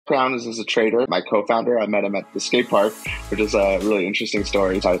background is as a trader. My co-founder, I met him at the skate park, which is a really interesting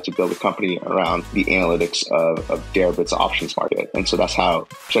story. I decided to build a company around the analytics of Deribit's options market. And so that's how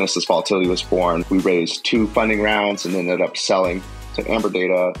Genesis Volatility was born. We raised 2 funding rounds and ended up selling to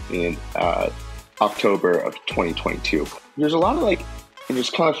AmberData in October of 2022. There's a lot of there's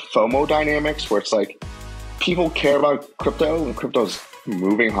kind of FOMO dynamics where it's like people care about crypto and crypto's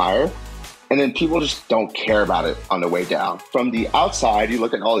moving higher. And then people just don't care about it on the way down. From the outside, you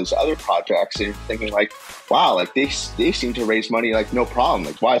look at all these other projects and you're thinking wow, they seem to raise money no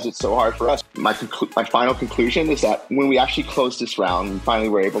problem. Why is it so hard for us? My final conclusion is that when we actually closed this round and finally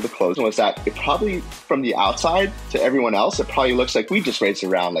were able to close, was that it probably, from the outside to everyone else, it probably looks like we just raised a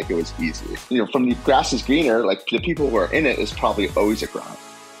round like it was easy. From the grass is greener, the people who are in it is probably always a grind.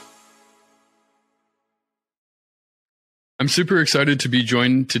 I'm super excited to be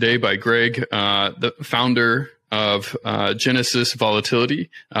joined today by Greg, the founder of Genesis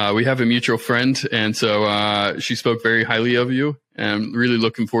Volatility. We have a mutual friend, and so she spoke very highly of you, and I'm really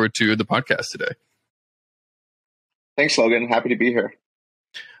looking forward to the podcast today. Thanks, Logan. Happy to be here.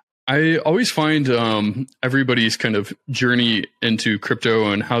 I always find everybody's kind of journey into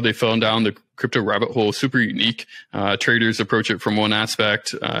crypto and how they fell down the crypto rabbit hole super unique. Traders approach it from one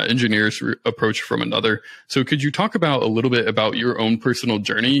aspect, engineers approach it from another. So could you talk about a little bit about your own personal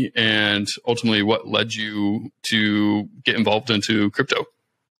journey and ultimately what led you to get involved into crypto?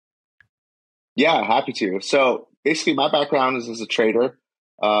 Yeah, happy to. So basically my background is as a trader.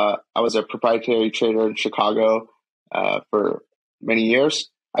 I was a proprietary trader in Chicago for many years.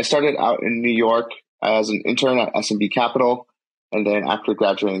 I started out in New York as an intern at S&B Capital. And then after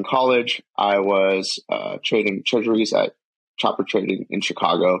graduating college, I was trading treasuries at Chopper Trading in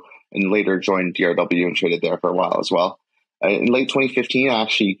Chicago and later joined DRW and traded there for a while as well. In late 2015, I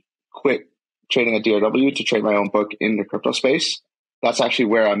actually quit trading at DRW to trade my own book in the crypto space. That's actually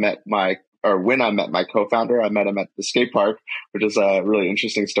where I met when I met my co-founder. I met him at the skate park, which is a really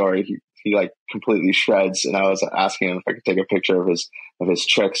interesting story. He completely shreds, and I was asking him if I could take a picture of his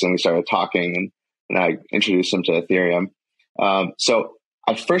tricks, and we started talking, and I introduced him to Ethereum. So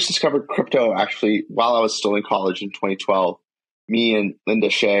I first discovered crypto actually while I was still in college in 2012. Me and Linda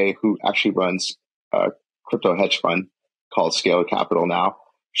Shea, who actually runs a crypto hedge fund called Scale Capital now,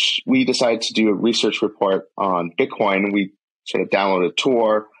 we decided to do a research report on Bitcoin. We sort of downloaded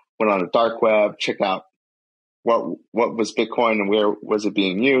Tor, went on the dark web, checked out what was Bitcoin and where was it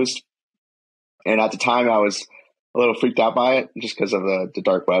being used. And at the time, I was a little freaked out by it just because of the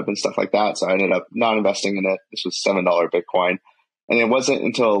dark web and stuff like that. So I ended up not investing in it. This was $7 Bitcoin. And it wasn't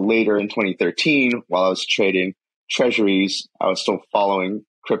until later in 2013, while I was trading treasuries, I was still following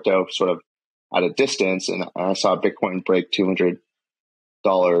crypto sort of at a distance. And I saw Bitcoin break $200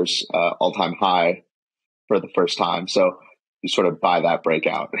 all-time high for the first time. So you sort of buy that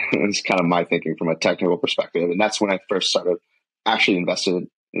breakout. It's kind of my thinking from a technical perspective. And that's when I first started actually invested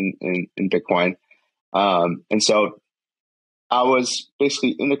in Bitcoin. And so I was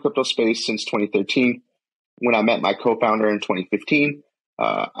basically in the crypto space since 2013. When I met my co-founder in 2015,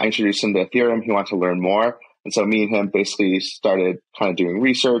 I introduced him to Ethereum. He wanted to learn more. And so me and him basically started kind of doing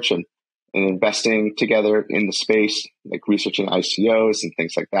research and investing together in the space, like researching ICOs and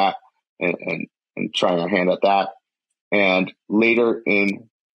things like that, and trying our hand at that. And later in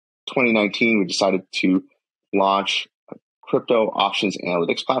 2019, we decided to launch crypto options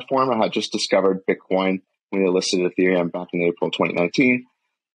analytics platform. I had just discovered Bitcoin when they listed Ethereum back in April 2019.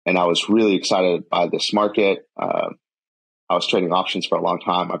 And I was really excited by this market. I was trading options for a long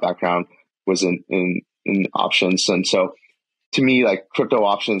time. My background was in options. And so to me, crypto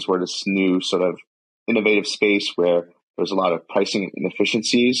options were this new sort of innovative space where there's a lot of pricing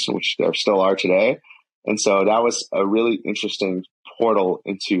inefficiencies, which there still are today. And so that was a really interesting portal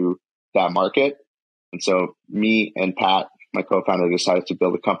into that market. And so me and Pat, my co-founder, decided to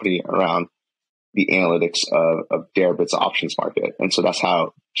build a company around the analytics of Deribit's options market. And so that's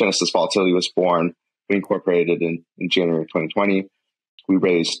how Genesis Volatility was born. We incorporated in January 2020. We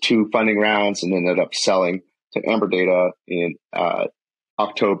raised 2 funding rounds and ended up selling to AmberData in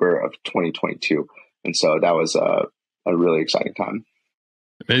October of 2022. And so that was a really exciting time.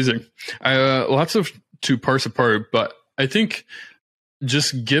 Amazing. Lots of to parse apart, but I think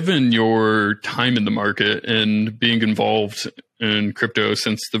just given your time in the market and being involved in crypto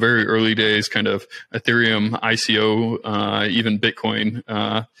since the very early days, kind of Ethereum, ICO, even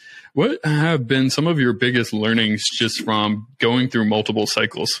Bitcoin, what have been some of your biggest learnings just from going through multiple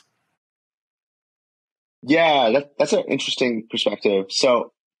cycles? Yeah, that's an interesting perspective.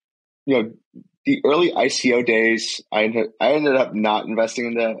 So, the early ICO days, I ended up not investing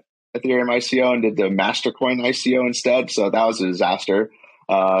in the Ethereum ICO and did the Mastercoin ICO instead. So that was a disaster.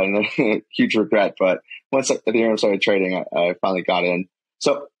 and a huge regret. But once Ethereum started trading, I finally got in.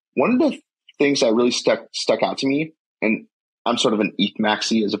 So one of the things that really stuck out to me, and I'm sort of an ETH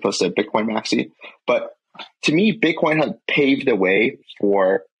maxi as opposed to a Bitcoin maxi, but to me, Bitcoin had paved the way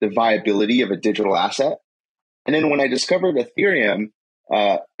for the viability of a digital asset. And then when I discovered Ethereum,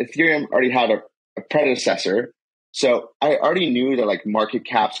 Ethereum already had a predecessor. So I already knew that like market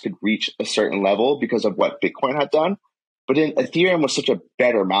caps could reach a certain level because of what Bitcoin had done. But then Ethereum was such a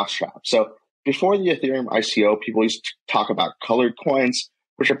better mousetrap. So before the Ethereum ICO, people used to talk about colored coins,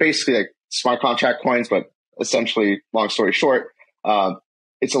 which are basically like smart contract coins, but essentially, long story short,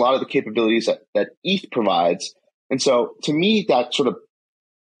 it's a lot of the capabilities that ETH provides. And so to me, that sort of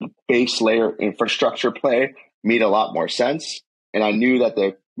base layer infrastructure play made a lot more sense. And I knew that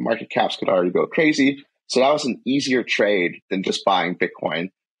the market caps could already go crazy. So that was an easier trade than just buying Bitcoin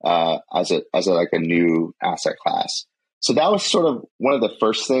as a new asset class. So that was sort of one of the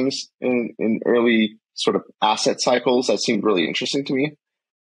first things in early sort of asset cycles that seemed really interesting to me.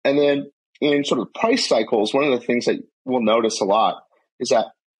 And then in sort of price cycles, one of the things that we'll notice a lot is that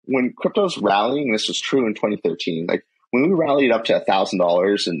when crypto's rallying, and this was true in 2013, like when we rallied up to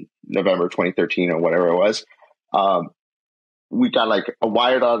 $1,000 in November 2013 or whatever it was, we got like a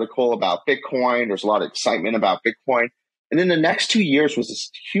Wired article about Bitcoin. There's a lot of excitement about Bitcoin. And then the next 2 years was this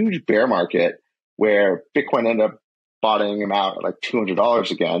huge bear market where Bitcoin ended up bottoming out at like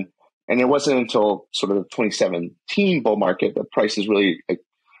 $200 again. And it wasn't until sort of the 2017 bull market that prices really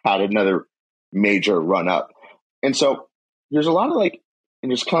had another major run up. And so there's a lot of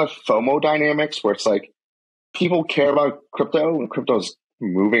there's kind of FOMO dynamics where it's like people care about crypto when crypto's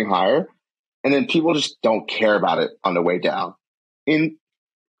moving higher, and then people just don't care about it on the way down. In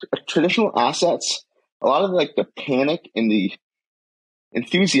traditional assets, a lot of the panic and the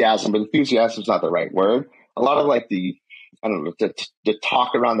enthusiasm, but enthusiasm is not the right word. A lot of the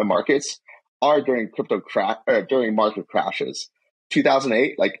talk around the markets are during during market crashes.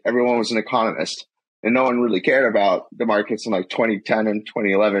 2008, everyone was an economist and no one really cared about the markets in 2010 and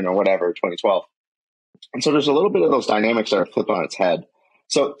 2011 or whatever, 2012. And so there's a little bit of those dynamics that are flipped on its head.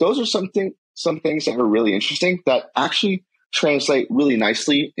 So those are some things that are really interesting that actually translate really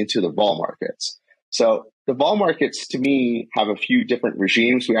nicely into the vol markets. So the vol markets, to me, have a few different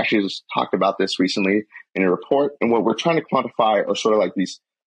regimes. We actually just talked about this recently in a report. And what we're trying to quantify are sort of these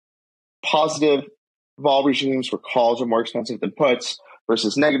positive vol regimes where calls are more expensive than puts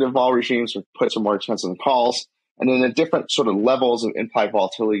versus negative vol regimes where puts are more expensive than calls. And then the different sort of levels of implied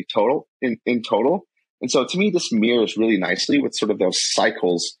volatility in total. And so to me, this mirrors really nicely with sort of those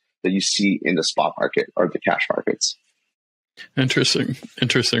cycles that you see in the spot market or the cash markets. Interesting.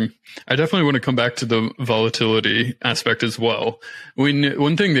 I definitely want to come back to the volatility aspect as well.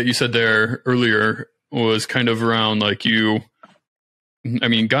 One thing that you said there earlier was kind of around got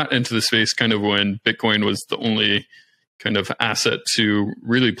into the space kind of when Bitcoin was the only kind of asset to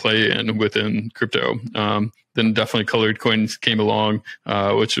really play in within crypto. Then definitely colored coins came along,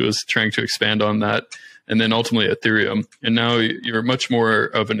 which was trying to expand on that. And then ultimately Ethereum. And now you're much more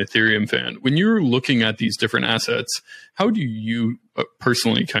of an Ethereum fan. When you're looking at these different assets, how do you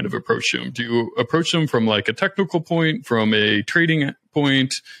personally kind of approach them? Do you approach them from a technical point, from a trading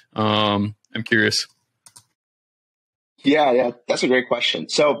point? I'm curious. Yeah, that's a great question.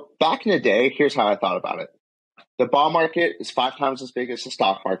 So back in the day, here's how I thought about it. The bond market is 5 times as big as the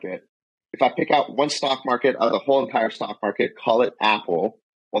stock market. If I pick out one stock market out of the whole entire stock market, call it Apple,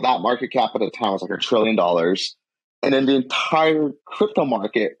 well, that market cap at the time was $1 trillion. And then the entire crypto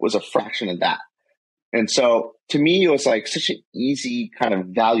market was a fraction of that. And so to me, it was such an easy kind of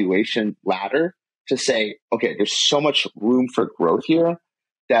valuation ladder to say, okay, there's so much room for growth here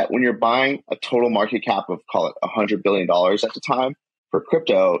that when you're buying a total market cap of, call it $100 billion at the time for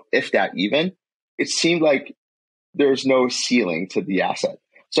crypto, if that even, it seemed like there's no ceiling to the asset.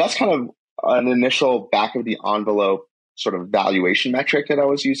 So that's kind of an initial back of the envelope sort of valuation metric that I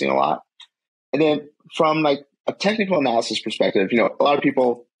was using a lot. And then from a technical analysis perspective, a lot of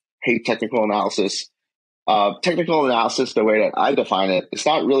people hate technical analysis. Technical analysis, the way that I define it, it's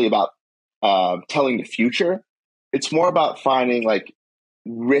not really about telling the future. It's more about finding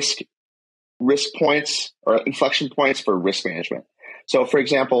risk points or inflection points for risk management. So for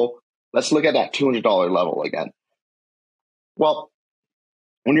example, let's look at that $200 level again. Well,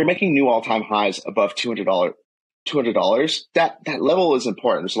 when you're making new all-time highs above $200, that level is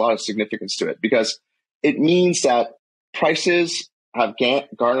important. There's a lot of significance to it because it means that prices have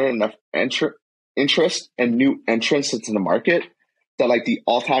garnered enough interest and new entrants into the market that the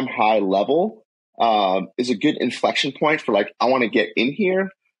all-time high level is a good inflection point for I want to get in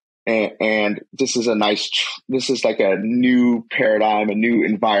here. And this is this is like a new paradigm, a new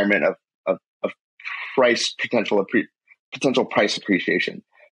environment of potential price appreciation.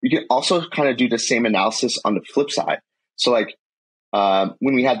 You can also kind of do the same analysis on the flip side. So like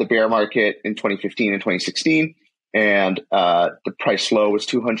when we had the bear market in 2015 and 2016, and the price low was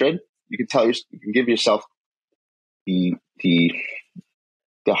 200, you can give yourself the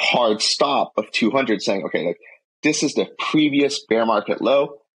hard stop of 200, saying, okay, like this is the previous bear market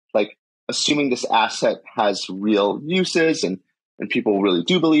low. Like assuming this asset has real uses and people really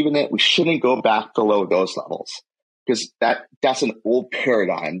do believe in it, we shouldn't go back below those levels, because that's an old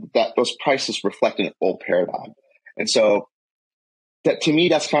paradigm. That those prices reflect an old paradigm. And so that, to me,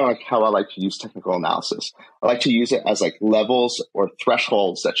 that's kind of like how I like to use technical analysis. I like to use it as like levels or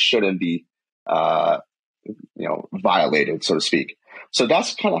thresholds that shouldn't be violated, so to speak. So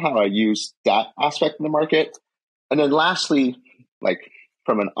that's kind of how I use that aspect of the market. And then lastly, like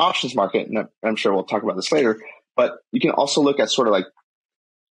from an options market, and I'm sure we'll talk about this later, but you can also look at sort of like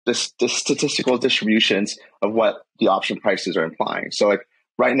the statistical distributions of what the option prices are implying. So like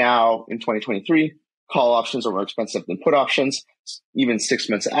right now in 2023, call options are more expensive than put options, even 6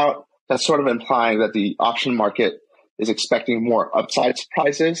 months out. That's sort of implying that the option market is expecting more upside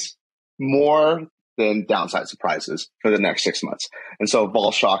surprises, more than downside surprises for the next 6 months. And so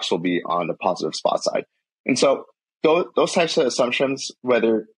vol shocks will be on the positive spot side. And so those types of assumptions,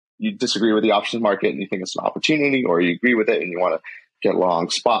 whether you disagree with the options market and you think it's an opportunity, or you agree with it and you want to get long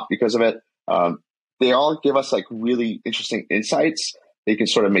spot because of it, they all give us like really interesting insights that you can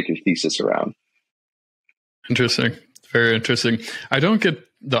sort of make your thesis around. Interesting. Very interesting. I don't get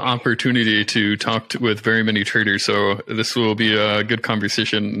the opportunity to talk with very many traders, so this will be a good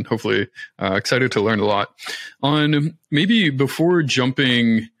conversation. Hopefully, excited to learn a lot. On maybe before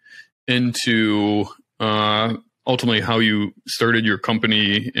jumping into ultimately how you started your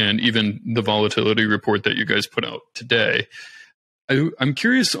company and even the volatility report that you guys put out today, I'm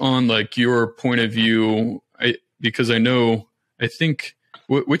curious on like your point of view, because I think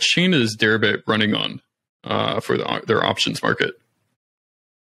which chain is Deribit running on for their options market?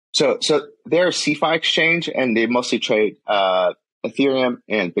 So they're a CeFi exchange, and they mostly trade Ethereum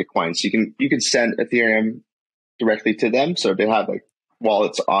and Bitcoin. So you can send Ethereum directly to them. So they have like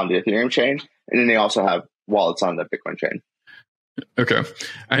wallets on the Ethereum chain, and then they also have wallets on the Bitcoin chain. Okay.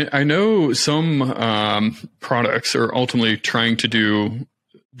 I know some products are ultimately trying to do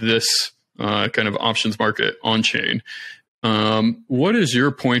this kind of options market on chain. What is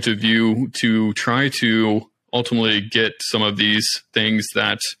your point of view to try to ultimately get some of these things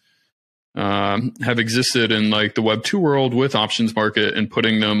that have existed in like the Web2 world with options market and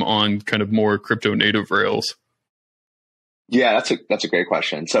putting them on kind of more crypto native rails? Yeah, that's a great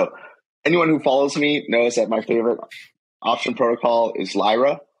question. So anyone who follows me knows that my favorite option protocol is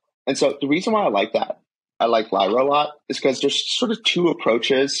Lyra. And so the reason why I like Lyra a lot, is because there's sort of two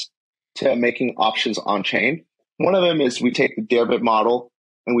approaches to making options on chain. One of them is we take the Deribit model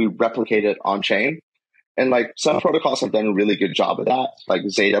and we replicate it on chain. And like some protocols have done a really good job of that. Like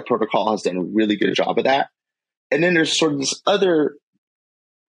Zeta protocol has done a really good job of that. And then there's sort of this other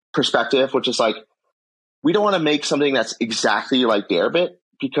perspective, which is like, we don't want to make something that's exactly like Deribit,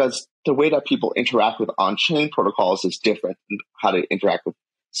 because the way that people interact with on-chain protocols is different than how they interact with,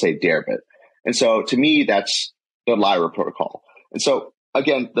 say, Deribit. And so to me, that's the Lyra protocol. And so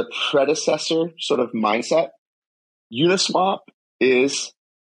again, the predecessor sort of mindset, Uniswap is,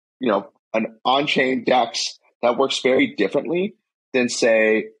 an on-chain DEX that works very differently than,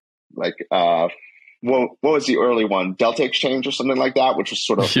 say, like, what was the early one? Delta Exchange or something like that, which was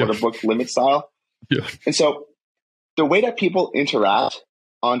sort of order book limit style. Yeah. And so the way that people interact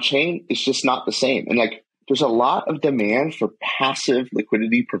on chain is just not the same. And like, there's a lot of demand for passive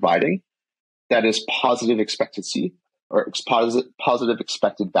liquidity providing that is positive expectancy or positive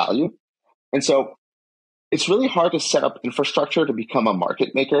expected value. And so it's really hard to set up infrastructure to become a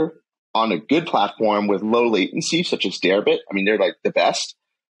market maker on a good platform with low latency, such as Deribit. I mean, they're like the best,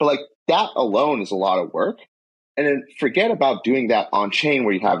 but like that alone is a lot of work. And then forget about doing that on chain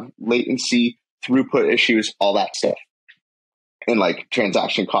where you have latency, throughput issues, all that stuff, and like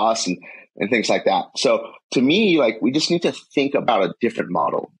transaction costs and things like that. So to me, like, we just need to think about a different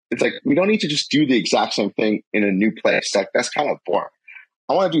model. It's like, we don't need to just do the exact same thing in a new place. That's kind of boring.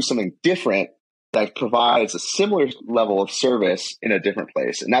 I want to do something different that provides a similar level of service in a different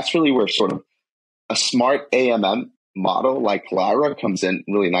place. And that's really where sort of a smart AMM model like Lyra comes in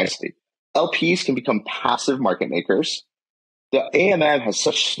really nicely. LPs can become passive market makers. The AMM has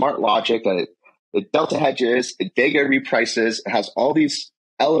such smart logic that it delta hedges, it Vega reprices, it has all these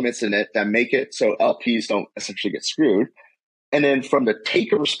elements in it that make it so LPs don't essentially get screwed. And then from the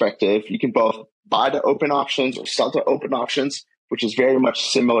taker perspective, you can both buy to open options or sell to open options, which is very much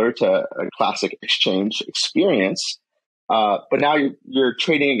similar to a classic exchange experience. But now you're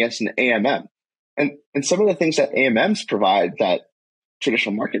trading against an AMM. And some of the things that AMMs provide that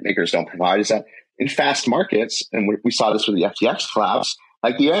traditional market makers don't provide is that in fast markets, and we saw this with the FTX collapse,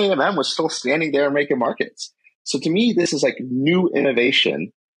 like the AMM was still standing there making markets. So to me, this is like new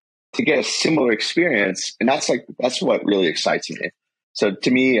innovation to get a similar experience. And that's what really excites me. So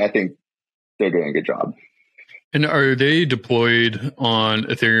to me, I think they're doing a good job. And are they deployed on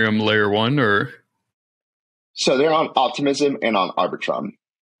Ethereum layer 1 or? So they're on Optimism and on Arbitrum.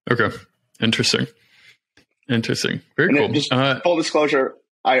 Okay. Interesting. Very and cool. Just full disclosure,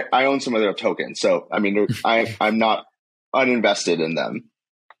 I own some of their tokens. So, I mean, I'm not uninvested in them.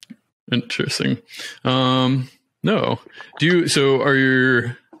 Interesting. No.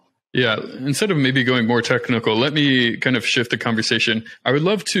 Instead of maybe going more technical, let me kind of shift the conversation. I would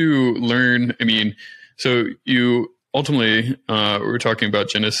love to learn, so you ultimately, we're talking about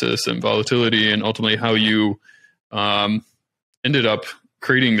Genesis and volatility and ultimately how you ended up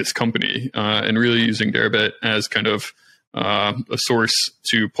creating this company and really using Deribit as kind of a source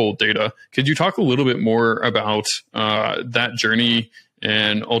to pull data. Could you talk a little bit more about that journey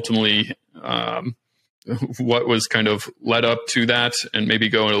and ultimately what was kind of led up to that, and maybe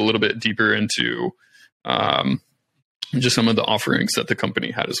going a little bit deeper into just some of the offerings that the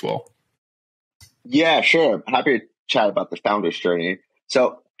company had as well? Yeah, sure. Happy to chat about the founder's journey.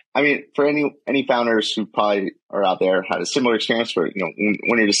 So, I mean, for any founders who probably are out there had a similar experience where, when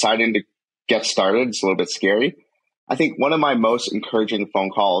you're deciding to get started, it's a little bit scary. I think one of my most encouraging phone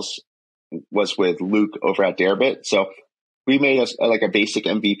calls was with Luke over at Deribit. So we made a basic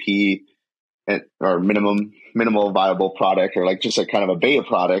MVP or minimal viable product, or like just a kind of a beta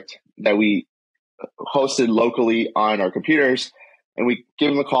product that we hosted locally on our computers. And we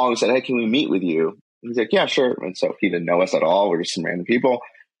gave him a call and we said, "Hey, can we meet with you?" And he's like, "Yeah, sure." And so he didn't know us at all. We're just some random people.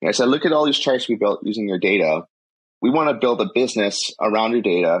 And I said, "Look at all these charts we built using your data. We want to build a business around your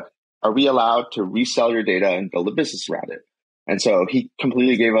data. Are we allowed to resell your data and build a business around it?" And so he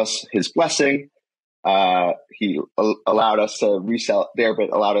completely gave us his blessing. He allowed us to resell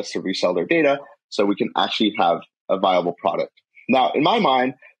Deribit, allowed us to resell their data so we can actually have a viable product. Now, in my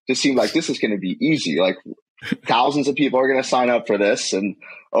mind, it seemed like this is going to be easy. Like thousands of people are going to sign up for this, and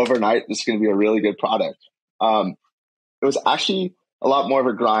overnight, this is going to be a really good product. It was actually a lot more of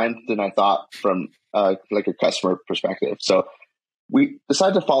a grind than I thought from like a customer perspective. So we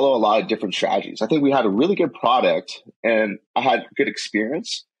decided to follow a lot of different strategies. I think we had a really good product, and I had good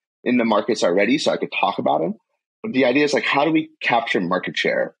experience in the markets already, so I could talk about them. But the idea is like, how do we capture market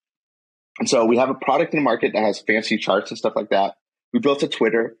share? And so we have a product in the market that has fancy charts and stuff like that. We built a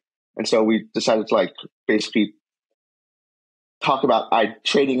Twitter. And so we decided to like basically talk about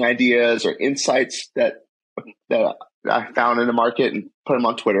trading ideas or insights that I found in the market and put them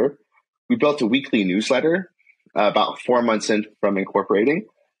on Twitter. We built a weekly newsletter about 4 months in from incorporating.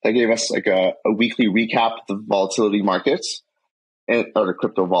 That gave us like a weekly recap of the volatility markets or the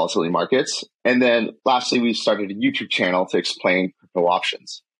crypto volatility markets. And then lastly, we started a YouTube channel to explain crypto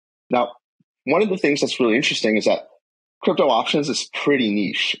options. Now, one of the things that's really interesting is that crypto options is pretty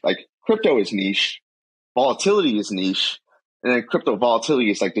niche. Like crypto is niche, volatility is niche, and then crypto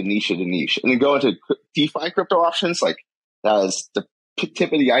volatility is like the niche of the niche. And then go into DeFi crypto options, like that is the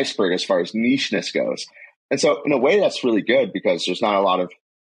tip of the iceberg as far as nicheness goes. And so in a way, that's really good because there's not a lot of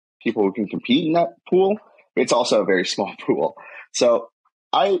people who can compete in that pool, but it's also a very small pool. So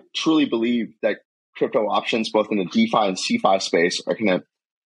I truly believe that crypto options, both in the DeFi and CeFi space, are going to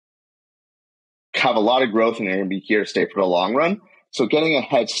have a lot of growth and they're going to be here to stay for the long run. So getting a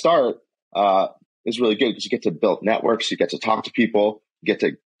head start is really good because you get to build networks, you get to talk to people, you get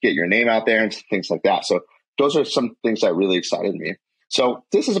to get your name out there and things like that. So those are some things that really excited me. So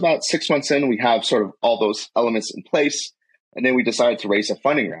this is about 6 months in. We have sort of all those elements in place. And then we decided to raise a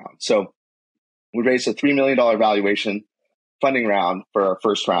funding round. So we raised a $3 million valuation funding round for our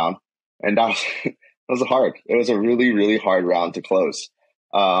first round. And that was hard. It was a really, really hard round to close.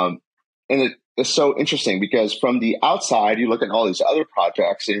 And it's so interesting because from the outside, you look at all these other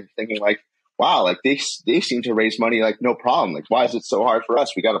projects and you're thinking like, wow, like they seem to raise money like no problem. Like, why is it so hard for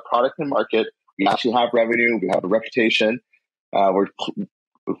us? We got a product in the market. We actually have revenue. We have a reputation. We're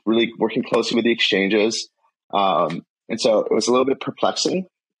really working closely with the exchanges. And so it was a little bit perplexing.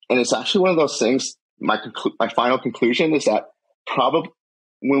 And it's actually one of those things, my final conclusion is that probably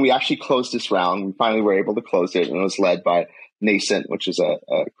when we actually closed this round, we finally were able to close it, and it was led by Nascent, which is a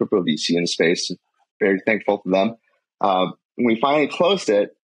crypto VC in the space. Very thankful to them. When we finally closed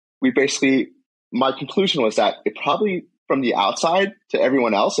it, my conclusion was that it probably from the outside to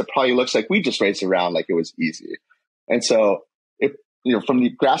everyone else, it probably looks like we just raised a round like it was easy. And so if, from the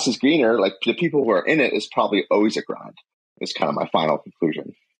grass is greener, like the people who are in it is probably always a grind, is kind of my final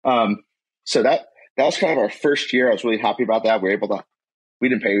conclusion. So that was kind of our first year. I was really happy about that. We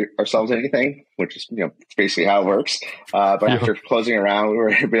didn't pay ourselves anything, which is, basically how it works. But after closing a round, we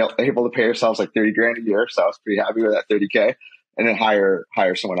were able to pay ourselves like $30,000 a year. So I was pretty happy with that $30K, and then hire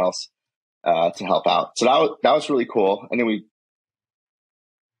someone else to help out. So that was really cool. And then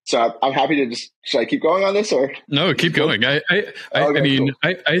so I'm happy to should I keep going on this or? No, keep going. I mean,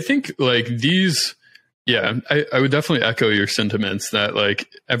 cool. I think like these, I would definitely echo your sentiments that like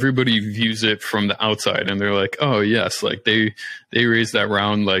everybody views it from the outside and they're like, oh yes, like they raised that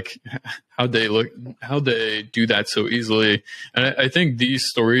round, like how'd they do that so easily. And I think these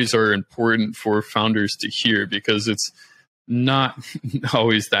stories are important for founders to hear because it's not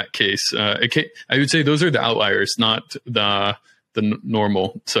always that case. I would say those are the outliers, not the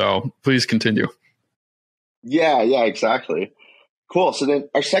normal. So please continue. Yeah, exactly. Cool. So then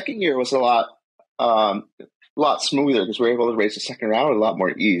our second year was a lot smoother because we were able to raise the second round with a lot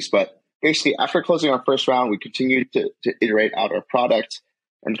more ease. But basically, after closing our first round, we continued to iterate out our product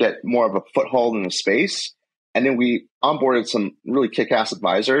and get more of a foothold in the space. And then we onboarded some really kick-ass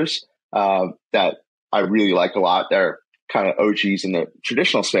advisors that I really like a lot. They're kind of OGs in the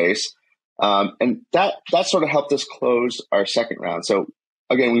traditional space. And that sort of helped us close our second round. So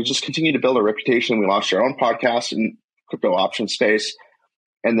again, we just continued to build a reputation. We launched our own podcast in crypto option space.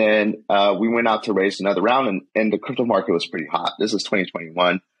 And then we went out to raise another round, and the crypto market was pretty hot. This is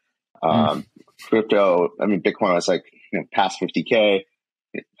 2021. Crypto, Bitcoin was like past 50K.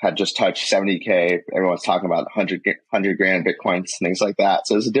 It had just touched 70K. Everyone's talking about 100 grand Bitcoins, things like that.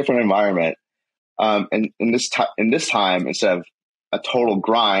 So it was a different environment. And in this time, instead of a total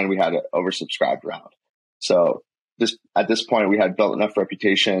grind, we had an oversubscribed round. So at this point, we had built enough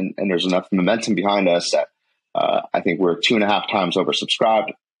reputation, and there's enough momentum behind us that I think we're 2.5 times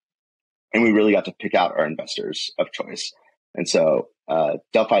oversubscribed, and we really got to pick out our investors of choice. And so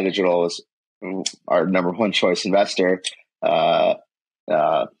Delphi Digital is our number one choice investor.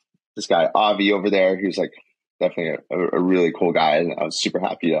 This guy Avi over there, he's like definitely a really cool guy, and I was super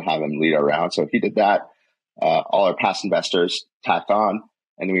happy to have him lead our round. So he did that. All our past investors tacked on,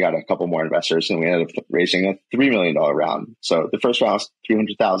 and then we got a couple more investors, and we ended up raising a $3 million round. So the first round was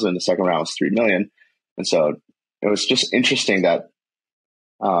 $300,000, the second round was $3 million. And so it was just interesting that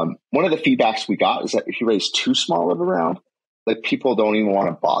one of the feedbacks we got is that if you raise too small of a round, like people don't even want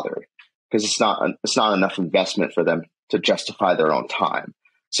to bother because it's not enough investment for them to justify their own time.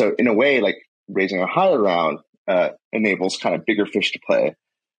 So in a way, like raising a higher round enables kind of bigger fish to play,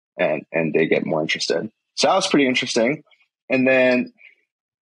 and they get more interested. So that was pretty interesting. And then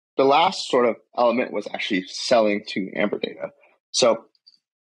the last sort of element was actually selling to AmberData. So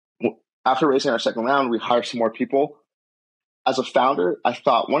after raising our second round, we hired some more people. As a founder, I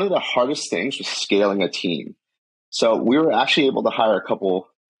thought one of the hardest things was scaling a team. So we were actually able to hire a couple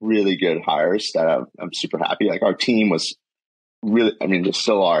really good hires that I'm super happy. Like our team was really, they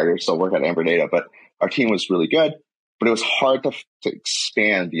still work at AmberData, but our team was really good. But it was hard to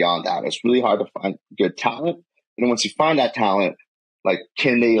expand beyond that. It's really hard to find good talent. And then once you find that talent, like,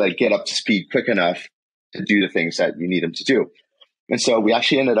 can they like get up to speed quick enough to do the things that you need them to do? And so we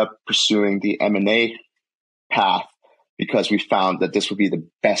actually ended up pursuing the M&A path because we found that this would be the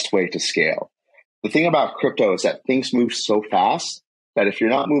best way to scale. The thing about crypto is that things move so fast that if you're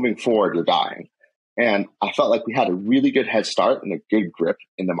not moving forward, you're dying. And I felt like we had a really good head start and a good grip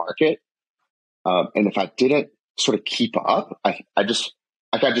in the market. And if I didn't sort of keep up, I could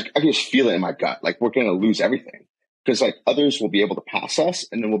just feel it in my gut. Like we're going to lose everything because like others will be able to pass us,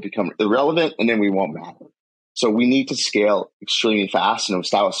 and then we'll become irrelevant, and then we won't matter. So we need to scale extremely fast. And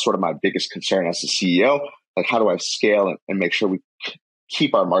that was sort of my biggest concern as the CEO. Like, how do I scale and make sure we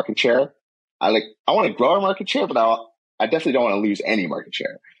keep our market share? I want to grow our market share, but I definitely don't want to lose any market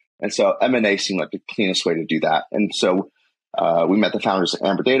share. And so M&A seemed like the cleanest way to do that. And so we met the founders of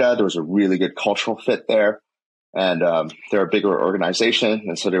AmberData. There was a really good cultural fit there. And they're a bigger organization.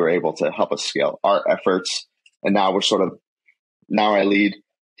 And so they were able to help us scale our efforts. And now I lead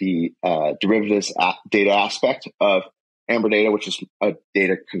the derivatives data aspect of AmberData, which is a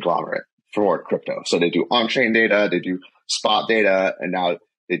data conglomerate for crypto. So they do on-chain data, they do spot data, and now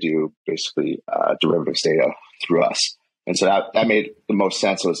they do basically derivatives data through us. And so that made the most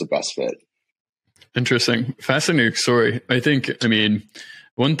sense. It was the best fit. Interesting. Fascinating story.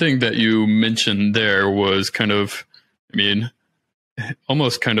 One thing that you mentioned there was kind of,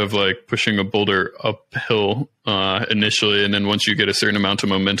 almost kind of like pushing a boulder uphill initially, and then once you get a certain amount of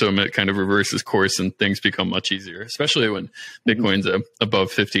momentum, it kind of reverses course and things become much easier, especially when Bitcoin's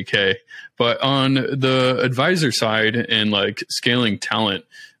above 50K. But on the advisor side and like scaling talent,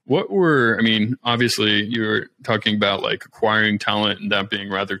 obviously you're talking about like acquiring talent and that being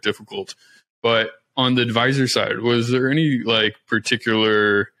rather difficult, but on the advisor side, was there any like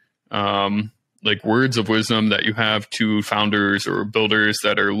particular like words of wisdom that you have to founders or builders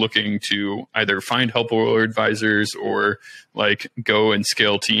that are looking to either find helpful advisors or like go and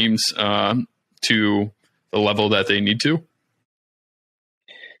scale teams to the level that they need to?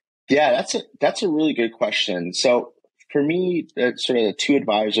 Yeah, that's a really good question. So for me, sort of the two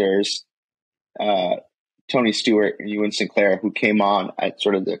advisors, Tony Stewart and Ewan Sinclair, who came on at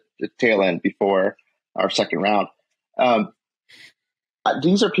sort of the tail end before our second round.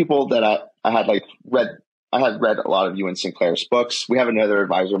 These are people that I had read a lot of Ewan Sinclair's books. We have another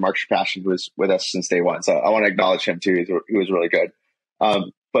advisor, Mark Shapashian, who was with us since day one. So I want to acknowledge him too. He was really good.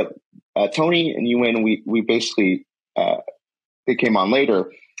 But Tony and Ewan, we basically, they came on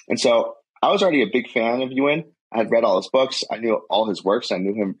later. And so I was already a big fan of Ewan. I had read all his books. I knew all his works. I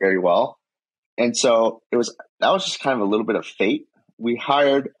knew him very well. And so that was just kind of a little bit of fate. We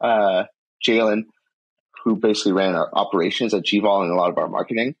hired Jalen, who basically ran our operations at GVol and a lot of our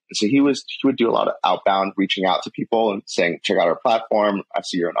marketing. And so he would do a lot of outbound reaching out to people and saying, check out our platform. I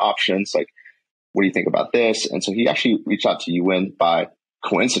see you're in options. Like, what do you think about this? And so he actually reached out to Ewan by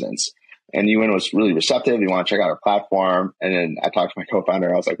coincidence. And Ewan was really receptive. He wanted to check out our platform. And then I talked to my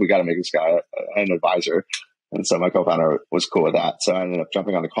co-founder. I was like, we got to make this guy an advisor. And so my co-founder was cool with that. So I ended up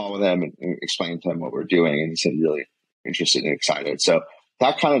jumping on the call with him and explaining to him what we're doing. And he seemed really interested and excited. So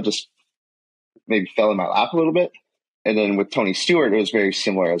that kind of just maybe fell in my lap a little bit. And then with Tony Stewart, it was very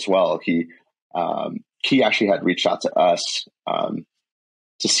similar as well. He actually had reached out to us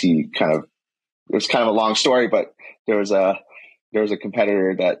to see it was kind of a long story, but there was a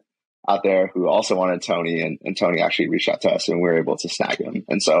competitor that out there who also wanted Tony, and Tony actually reached out to us and we were able to snag him.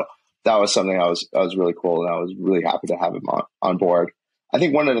 And so that was something that was really cool. And I was really happy to have him on board. I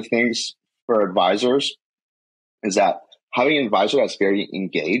think one of the things for advisors is that having an advisor that's very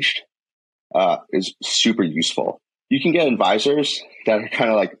engaged is super useful. You can get advisors that are kind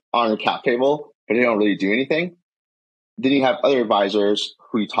of like on the cap table, but they don't really do anything. Then you have other advisors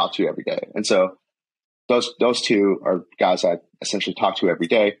who you talk to every day. And so those two are guys I essentially talk to every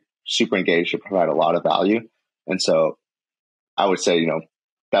day, super engaged, and provide a lot of value. And so I would say,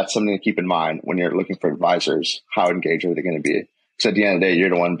 that's something to keep in mind when you're looking for advisors. How engaged are they going to be? Because at the end of the day, you're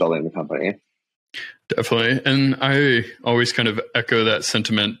the one building the company. Definitely. And I always kind of echo that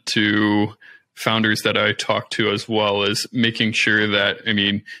sentiment to founders that I talk to as well, as making sure that,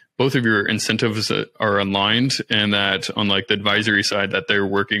 both of your incentives are aligned, and that on like the advisory side, that they're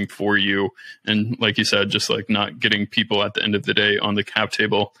working for you. And like you said, just like not getting people at the end of the day on the cap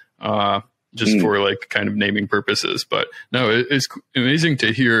table, just for like kind of naming purposes. But no, it's amazing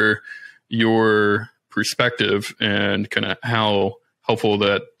to hear your perspective and kind of how helpful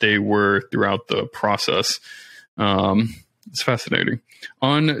that they were throughout the process. It's fascinating.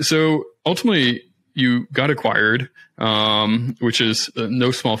 So ultimately you got acquired, which is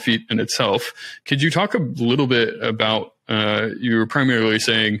no small feat in itself. Could you talk a little bit about, you were primarily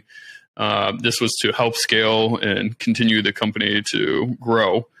saying this was to help scale and continue the company to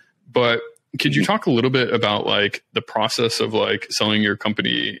grow, but could you talk a little bit about like the process of like selling your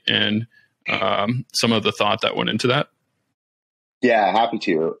company and some of the thought that went into that? Yeah, happy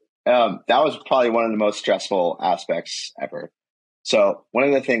to. That was probably one of the most stressful aspects ever. So one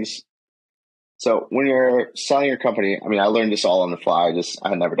of the things, when you're selling your company, I learned this all on the fly. I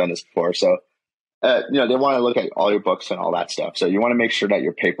had never done this before. So, they want to look at all your books and all that stuff. So you want to make sure that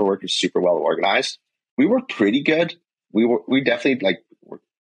your paperwork is super well organized. We were pretty good. We definitely were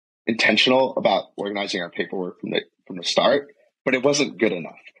intentional about organizing our paperwork from the start, but it wasn't good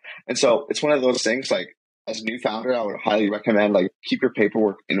enough. And so it's one of those things, like, as a new founder, I would highly recommend keep your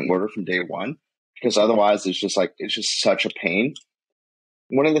paperwork in order from day one, because otherwise it's just such a pain.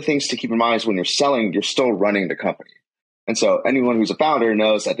 One of the things to keep in mind is when you're selling, you're still running the company. And so anyone who's a founder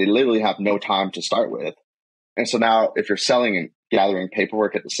knows that they literally have no time to start with. And so now if you're selling and gathering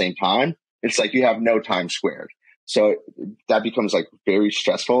paperwork at the same time, it's like you have no time squared. So that becomes very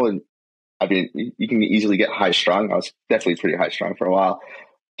stressful. And you can easily get high strung. I was definitely pretty high strung for a while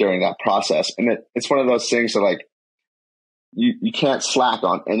during that process. And it's one of those things that you can't slack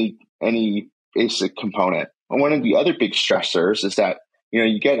on any basic component. And one of the other big stressors is that,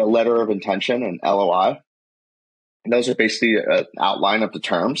 you get a letter of intention, an LOI, and those are basically an outline of the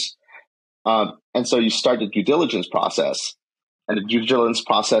terms. And so you start the due diligence process. And the due diligence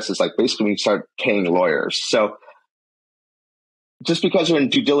process is like basically when you start paying lawyers. So just because you're in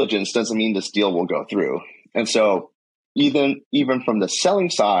due diligence doesn't mean this deal will go through. And so even from the selling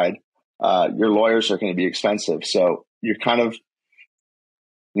side, your lawyers are going to be expensive. So you're kind of,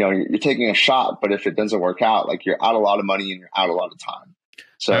 you're taking a shot, but if it doesn't work out, like you're out a lot of money and you're out a lot of time.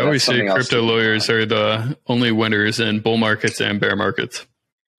 So I always say crypto lawyers are the only winners in bull markets and bear markets.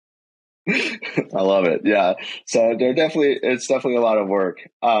 I love it. Yeah. So it's definitely a lot of work.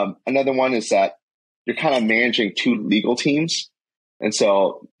 Another one is that you're kind of managing two legal teams. And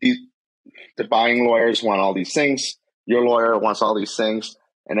so the buying lawyers want all these things. Your lawyer wants all these things,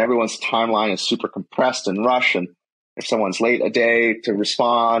 and everyone's timeline is super compressed and rushed. And if someone's late a day to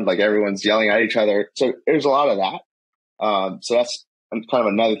respond, like everyone's yelling at each other. So there's a lot of that. So that's kind of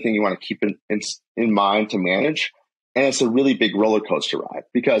another thing you want to keep in mind to manage. And it's a really big roller coaster ride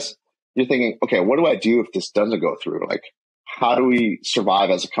because you're thinking, okay, what do I do if this doesn't go through? Like, how do we survive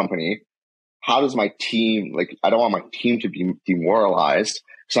as a company? How does my team, like, I don't want my team to be demoralized.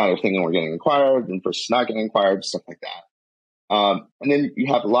 Because now they're thinking we're getting acquired and versus not getting acquired, stuff like that. And then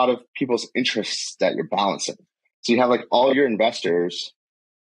you have a lot of people's interests that you're balancing. So you have like all your investors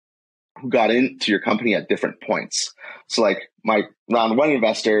who got into your company at different points. So like my round one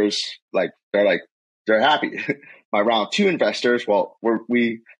investors, they're happy. My round two investors, well,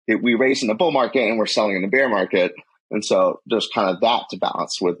 we raised in the bull market and we're selling in the bear market. And so there's kind of that to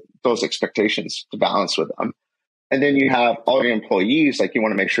balance with those expectations to balance with them. And then you have all your employees, like you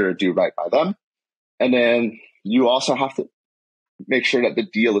want to make sure to do right by them. And then you also have to make sure that the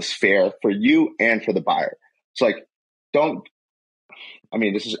deal is fair for you and for the buyer. So like,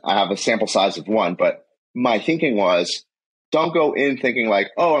 I have a sample size of one, but my thinking was don't go in thinking like,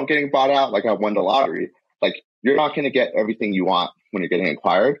 oh, I'm getting bought out, like I won the lottery. Like you're not going to get everything you want when you're getting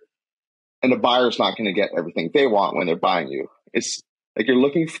acquired. And the buyer's not going to get everything they want when they're buying you. It's like you're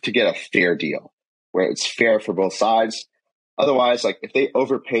looking to get a fair deal where it's fair for both sides. Otherwise, like if they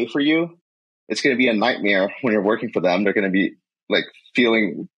overpay for you, it's going to be a nightmare when you're working for them. They're going to be like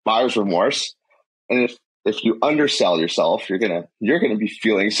feeling buyer's remorse. And if you undersell yourself, you're going to be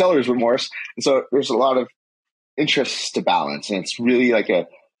feeling seller's remorse. And so there's a lot of interests to balance. And it's really like a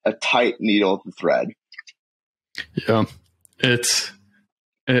tight needle to thread. Yeah, it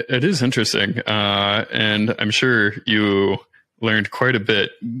is interesting. And I'm sure you learned quite a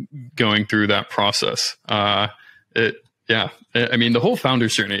bit going through that process. The whole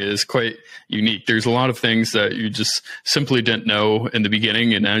founder's journey is quite unique. There's a lot of things that you just simply didn't know in the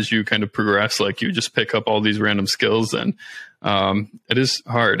beginning. And as you kind of progress, like you just pick up all these random skills, and it is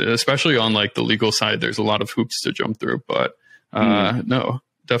hard, especially on like the legal side. There's a lot of hoops to jump through, but no,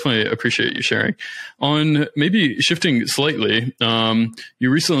 definitely appreciate you sharing. On maybe shifting slightly,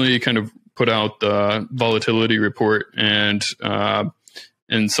 you recently kind of put out the volatility report and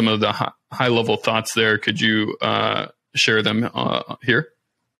some of the high level thoughts there. Could you share them here?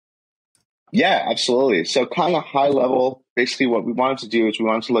 Yeah, absolutely. So kind of high level, basically what we wanted to do is we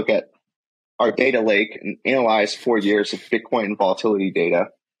wanted to look at our data lake and analyze 4 years of Bitcoin volatility data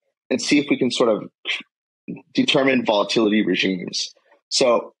and see if we can sort of determine volatility regimes.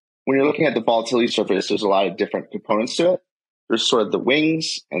 So when you're looking at the volatility surface, there's a lot of different components to it. There's sort of the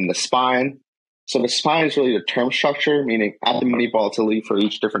wings and the spine. So the spine is really the term structure, meaning out the money volatility for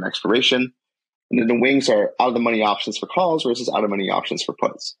each different expiration. And then the wings are out of the money options for calls versus out of money options for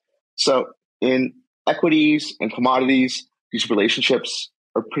puts. So in equities and commodities, these relationships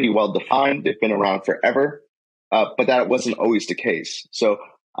are pretty well defined. They've been around forever, but that wasn't always the case. So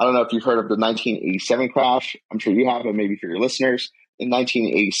I don't know if you've heard of the 1987 crash. I'm sure you have, and maybe for your listeners. In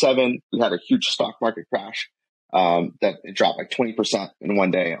 1987, we had a huge stock market crash that it dropped like 20% in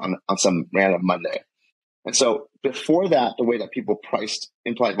one day on some random Monday. And so before that, the way that people priced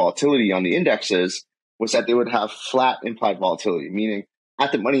implied volatility on the indexes was that they would have flat implied volatility, meaning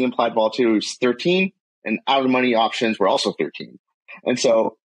at the money implied volatility was 13 and out of the money options were also 13. And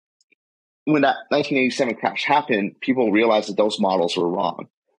so when that 1987 crash happened, people realized that those models were wrong,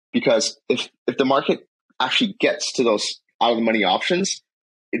 because if the market actually gets to those out of the money options,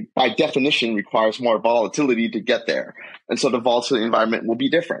 it by definition requires more volatility to get there. And so the volatility environment will be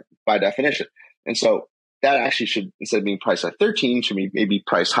different by definition. And so that actually should, instead of being priced at 13, should be maybe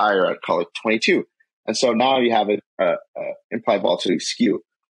priced higher at, call it 22. And so now you have a implied volatility skew.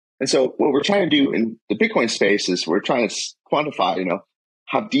 And so what we're trying to do in the Bitcoin space is we're trying to quantify,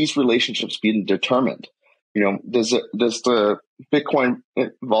 have these relationships been determined? Does the Bitcoin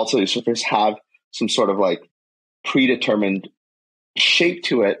volatility surface have some sort of like predetermined shape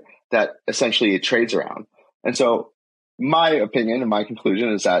to it that essentially it trades around? And so my opinion and my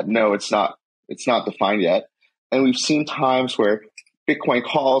conclusion is that no, it's not defined yet. And we've seen times where Bitcoin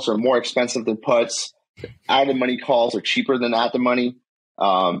calls are more expensive than puts. Out of the money calls are cheaper than at the money.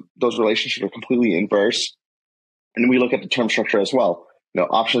 Those relationships are completely inverse. And we look at the term structure as well.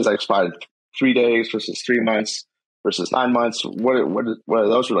 Options that expired 3 days versus 3 months versus 9 months. What do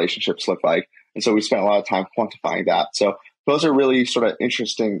those relationships look like? And so we spent a lot of time quantifying that. So those are really sort of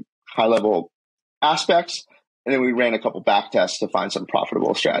interesting high level aspects. And then we ran a couple back tests to find some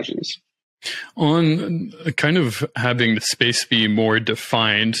profitable strategies. On kind of having the space be more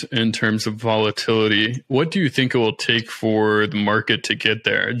defined in terms of volatility, what do you think it will take for the market to get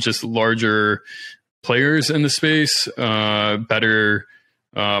there? Just larger players in the space, better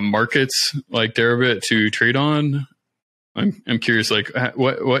markets like Deribit to trade on? I'm curious, like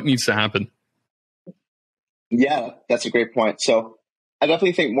what needs to happen? Yeah, that's a great point. So I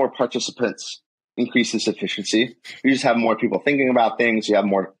definitely think more participants increases efficiency. You just have more people thinking about things. You have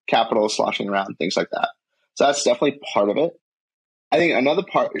more capital sloshing around, things like that. So that's definitely part of it. I think another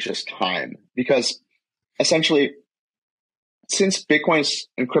part is just time, because essentially, since Bitcoin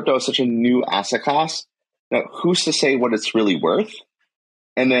and crypto is such a new asset class, who's to say what it's really worth?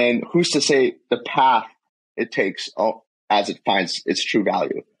 And then who's to say the path it takes as it finds its true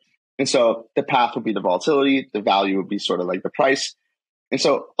value? And so the path would be the volatility, the value would be sort of like the price. And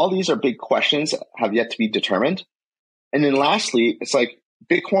so all these are big questions that have yet to be determined. And then lastly, it's like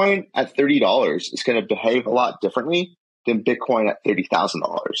Bitcoin at $30 is going to behave a lot differently than Bitcoin at $30,000.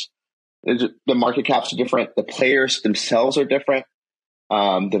 The market caps are different. The players themselves are different.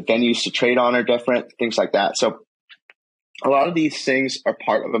 The venues to trade on are different, things like that. So a lot of these things are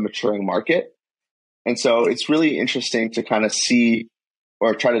part of a maturing market. And so it's really interesting to kind of see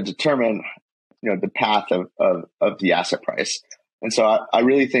or try to determine, the path of the asset price. And so I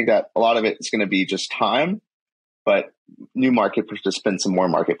really think that a lot of it is going to be just time, but new market participants and more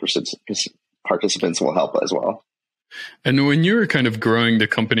market participants will help as well. And when you're kind of growing the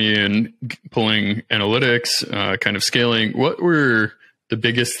company and pulling analytics, kind of scaling, what were the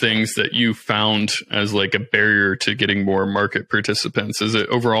biggest things that you found as like a barrier to getting more market participants? Is it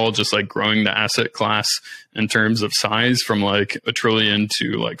overall just like growing the asset class in terms of size from like $1 trillion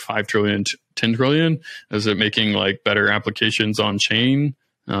to like 5 trillion, 10 trillion? Is it making like better applications on chain?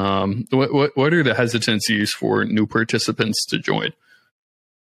 What are the hesitancies for new participants to join?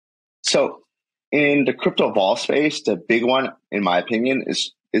 So in the crypto vol space, the big one, in my opinion,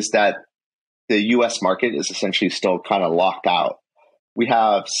 is that the US market is essentially still kind of locked out. We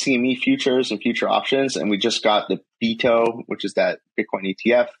have CME futures and future options, and we just got the BITO, which is that Bitcoin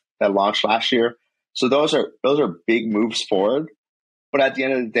ETF that launched last year. So those are big moves forward. But at the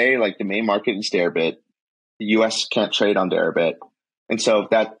end of the day, like the main market is Deribit. The US can't trade on Deribit. And so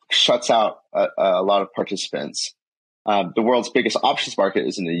that shuts out a lot of participants. The world's biggest options market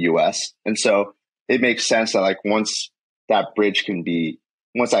is in the US. And so it makes sense that like once that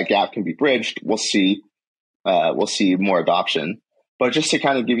gap can be bridged, we'll see more adoption. But just to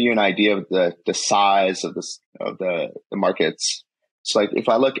kind of give you an idea of the size of the markets. So like if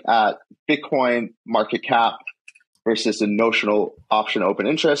I look at Bitcoin market cap versus the notional option open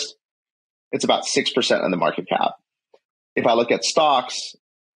interest, it's about 6% of the market cap. If I look at stocks,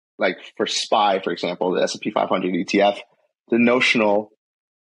 like for SPY, for example, the S&P 500 ETF, the notional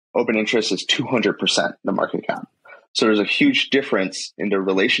open interest is 200% of the market cap. So there's a huge difference in the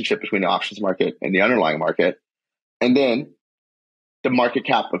relationship between the options market and the underlying market. And then the market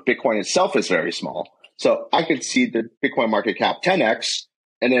cap of Bitcoin itself is very small. So I could see the Bitcoin market cap 10x,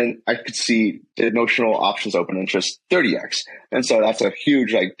 and then I could see the notional options open interest 30x. And so that's a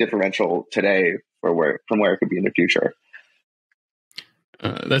huge like differential today from where it could be in the future.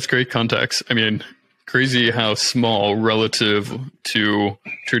 That's great context. I mean, crazy how small relative to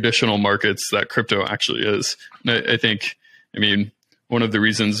traditional markets that crypto actually is. I think, one of the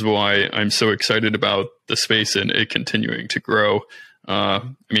reasons why I'm so excited about the space and it continuing to grow.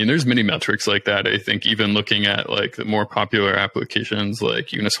 There's many metrics like that. I think even looking at like the more popular applications like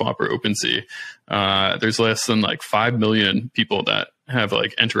Uniswap or OpenSea, there's less than like 5 million people that have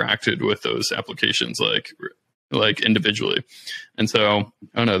like interacted with those applications like individually. And so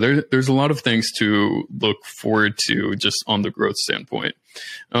I don't know, there's a lot of things to look forward to just on the growth standpoint.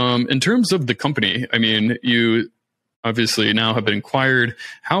 In terms of the company, you obviously now have been acquired.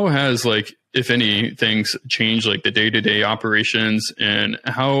 How has like, if any, things change like the day-to-day operations, and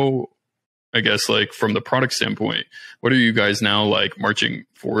how, I guess, like from the product standpoint, what are you guys now like marching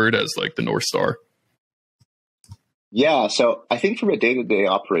forward as like the North Star? Yeah, so I think from a day-to-day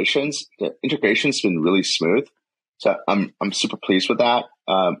operations, the integration's been really smooth. So I'm super pleased with that.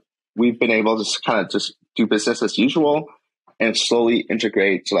 We've been able to kind of just do business as usual. and slowly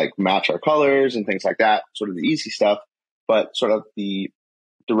integrate to like match our colors and things like that, sort of the easy stuff. But sort of the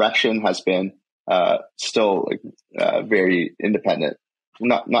direction has been still like very independent,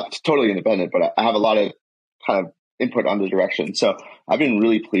 not totally independent, but I have a lot of kind of input on the direction. So I've been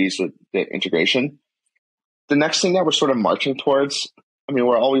really pleased with the integration. The next thing that we're sort of marching towards, I mean,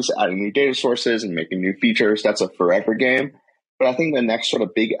 we're always adding new data sources and making new features. That's a forever game. But I think the next sort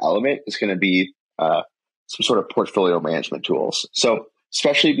of big element is going to be some sort of portfolio management tools. So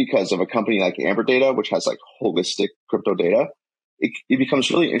especially because of a company like AmberData, which has like holistic crypto data, it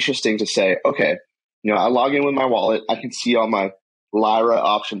becomes really interesting to say, okay, I log in with my wallet. I can see all my Lyra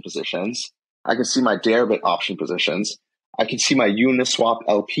option positions. I can see my Deribit option positions. I can see my Uniswap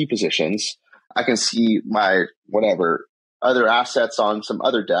LP positions. I can see my whatever other assets on some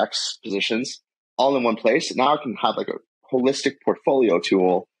other DEX positions all in one place. Now I can have like a holistic portfolio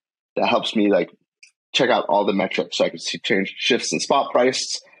tool that helps me like check out all the metrics. So I can see shifts in spot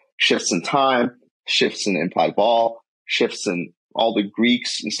price, shifts in time, shifts in implied vol, shifts in all the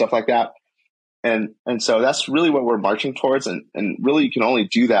Greeks and stuff like that. And so that's really what we're marching towards. And really you can only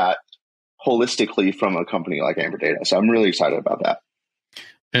do that holistically from a company like AmberData. So I'm really excited about that.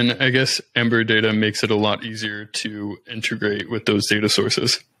 And I guess AmberData makes it a lot easier to integrate with those data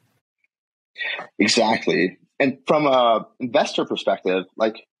sources. Exactly. And from an investor perspective,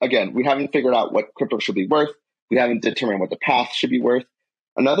 like, again, we haven't figured out what crypto should be worth. We haven't determined what the path should be worth.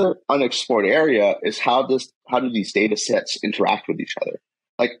 Another unexplored area is how do these data sets interact with each other?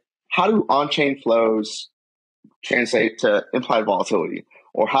 Like, how do on-chain flows translate to implied volatility?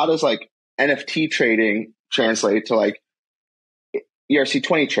 Or how does like NFT trading translate to like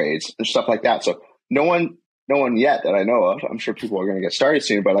ERC20 trades and stuff like that? So no one yet that I know of, I'm sure people are going to get started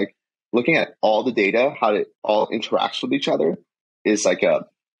soon, but like looking at all the data, how it all interacts with each other is like a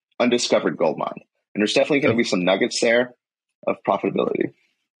undiscovered gold mine. And there's definitely going to be some nuggets there of profitability.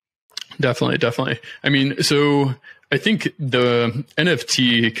 Definitely. I mean, so I think the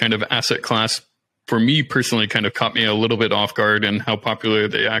NFT kind of asset class for me personally kind of caught me a little bit off guard and how popular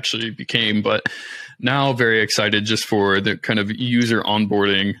they actually became, but now very excited just for the kind of user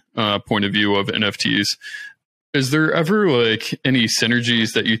onboarding point of view of NFTs. Is there ever like any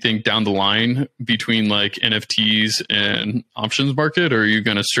synergies that you think down the line between like NFTs and options market, or are you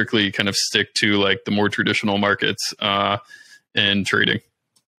going to strictly kind of stick to like the more traditional markets and trading?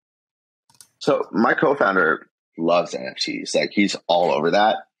 So my co-founder loves NFTs. Like he's all over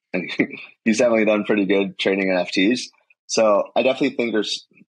that. And he's definitely done pretty good trading NFTs. So I definitely think there's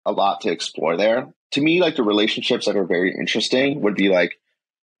a lot to explore there. To me, like the relationships that are very interesting would be like,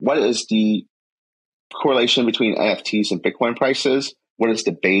 what is the correlation between NFTs and Bitcoin prices? What is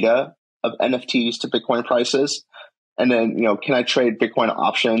the beta of NFTs to Bitcoin prices? And then, can I trade Bitcoin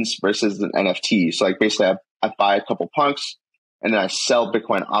options versus an NFT? So like basically I buy a couple punks and then I sell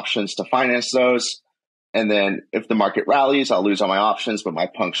Bitcoin options to finance those. And then if the market rallies, I'll lose on my options, but my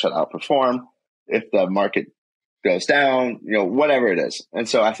punks should outperform. If the market goes down, whatever it is. And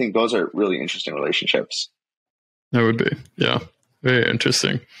so I think those are really interesting relationships. That would be, yeah, very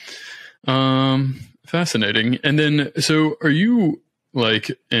interesting. Fascinating. And then, so are you like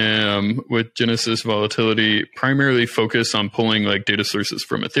with Genesis Volatility primarily focused on pulling like data sources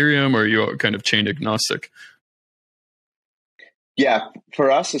from Ethereum, or are you kind of chain agnostic? Yeah,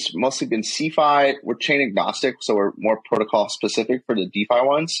 for us, it's mostly been CeFi. We're chain agnostic, so we're more protocol specific for the DeFi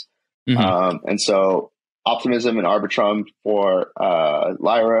ones. Mm-hmm. And so Optimism and Arbitrum for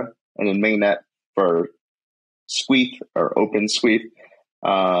Lyra, and then Mainnet for Squeak or Open Squeak.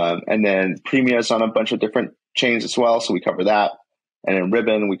 And then Premia is on a bunch of different chains as well, so we cover that. And then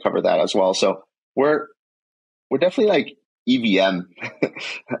Ribbon, we cover that as well. So we're definitely like EVM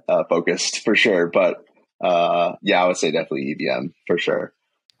focused for sure, but yeah, I would say definitely EVM for sure.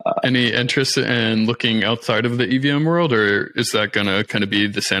 Any interest in looking outside of the EVM world, or is that going to kind of be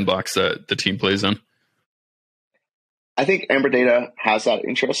the sandbox that the team plays in? I think AmberData has that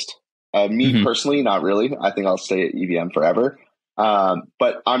interest. Me personally, not really. I think I'll stay at EVM forever.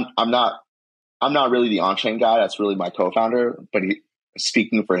 But I'm not really the on-chain guy. That's really my co-founder. But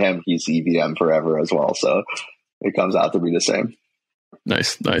speaking for him, he's EVM forever as well. So it comes out to be the same.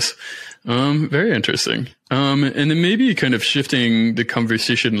 Nice. Very interesting. And then maybe kind of shifting the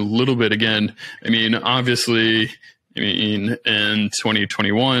conversation a little bit again. I mean, obviously, in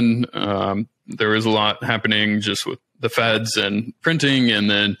 2021, there was a lot happening just with the Feds and printing, and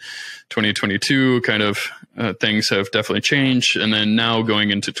then 2022 kind of things have definitely changed. And then now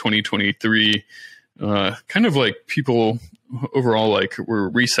going into 2023, kind of like people overall, like we're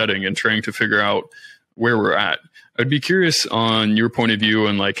resetting and trying to figure out where we're at. I'd be curious on your point of view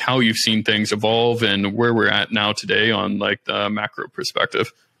and like how you've seen things evolve and where we're at now today on like the macro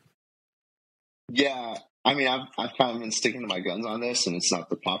perspective. Yeah, I mean, I've kind of been sticking to my guns on this, and it's not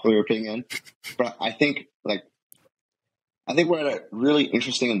the popular opinion, but I think we're at a really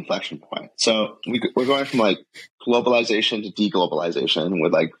interesting inflection point. So we're going from like globalization to deglobalization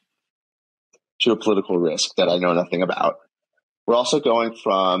with like geopolitical risk that I know nothing about. We're also going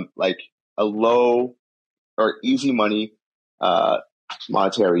from like a low or easy money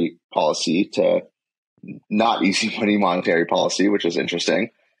monetary policy to not easy money monetary policy, which is interesting.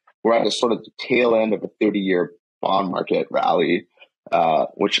 We're at a sort of tail end of a 30-year bond market rally,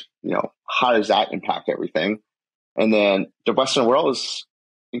 which, how does that impact everything? And then the Western world is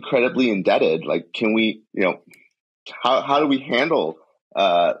incredibly indebted. Like, can we, how do we handle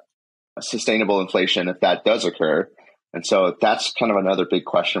a sustainable inflation if that does occur? And so that's kind of another big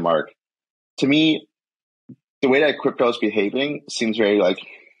question mark. To me, the way that crypto is behaving seems very like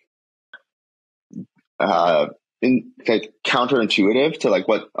counterintuitive to like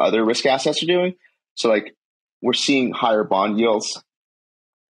what other risk assets are doing. So like we're seeing higher bond yields.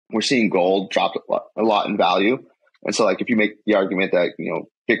 We're seeing gold drop a lot in value. And so like if you make the argument that,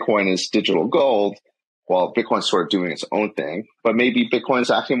 Bitcoin is digital gold, well, Bitcoin's sort of doing its own thing, but maybe Bitcoin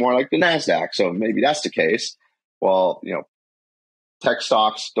is acting more like the NASDAQ. So maybe that's the case. Well, tech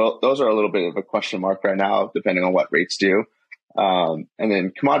stocks, those are a little bit of a question mark right now, depending on what rates do. And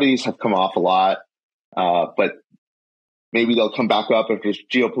then commodities have come off a lot, but maybe they'll come back up if there's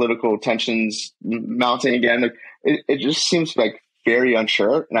geopolitical tensions mounting again. It just seems like very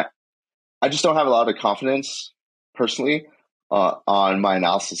unsure. And I just don't have a lot of confidence personally on my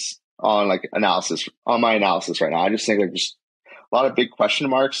analysis right now. I just think there's a lot of big question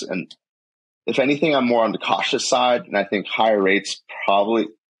marks. And if anything, I'm more on the cautious side. And I think higher rates probably,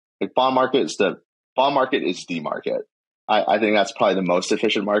 like bond market is the market. I think that's probably the most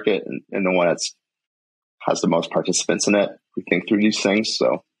efficient market and the one that's has the most participants in it who think through these things.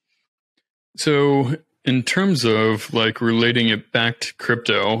 So in terms of like relating it back to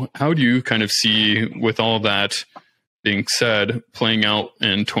crypto, how do you kind of see, with all that being said, playing out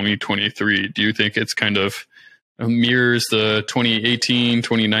in 2023? Do you think it's kind of mirrors the 2018,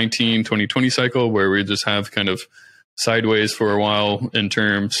 2019, 2020 cycle where we just have kind of sideways for a while in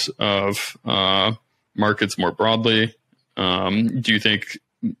terms of markets more broadly? Do you think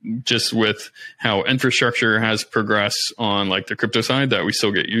just with how infrastructure has progressed on like the crypto side that we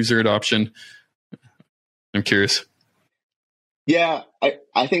still get user adoption? I'm curious. Yeah,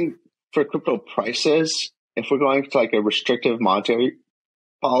 I think for crypto prices, if we're going to like a restrictive monetary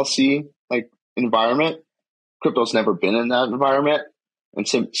policy like environment, crypto's never been in that environment. And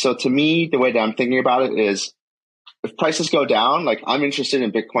so to me, the way that I'm thinking about it is if prices go down, like I'm interested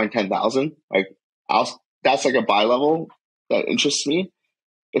in Bitcoin 10,000, like that's like a buy level that interests me.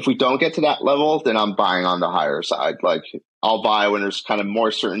 If we don't get to that level, then I'm buying on the higher side. Like I'll buy when there's kind of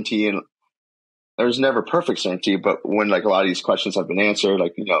more certainty, and there's never perfect certainty, but when like a lot of these questions have been answered,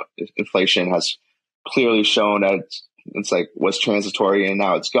 like, inflation has clearly shown that it's like was transitory and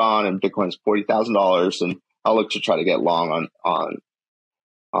now it's gone and Bitcoin's $40,000, and I'll look to try to get long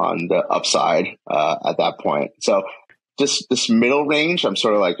on the upside at that point. So just this middle range, I'm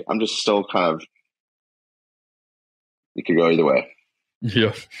sort of like, I'm just still kind of, it could go either way.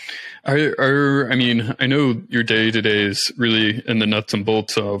 Yeah. I mean, I know your day-to-day is really in the nuts and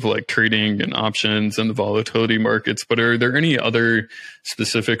bolts of like trading and options and the volatility markets, but are there any other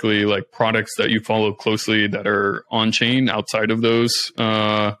specifically like products that you follow closely that are on-chain outside of those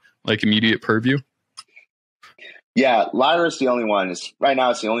like immediate purview? Yeah, Lyra is the only one. Right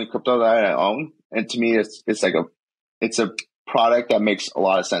now it's the only crypto that I own. And to me, it's a product that makes a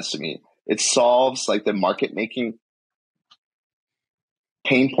lot of sense to me. It solves like the market making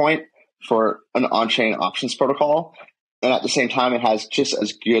pain point for an on-chain options protocol. And at the same time, it has just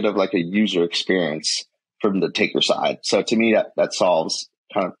as good of like a user experience from the taker side. So to me, that solves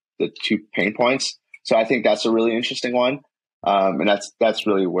kind of the two pain points. So I think that's a really interesting one. And that's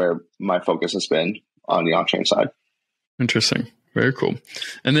really where my focus has been on the on-chain side. Interesting. Very cool.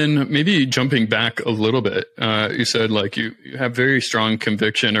 And then maybe jumping back a little bit, you said like you have very strong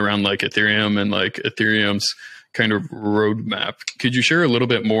conviction around like Ethereum and like Ethereum's kind of roadmap. Could you share a little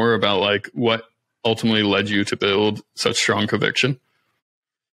bit more about like what ultimately led you to build such strong conviction?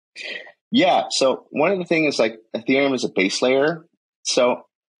 Yeah. So one of the things is like Ethereum is a base layer. So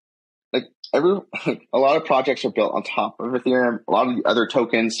like a lot of projects are built on top of Ethereum. A lot of the other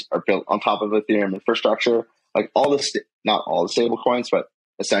tokens are built on top of Ethereum infrastructure. Like not all the stable coins, but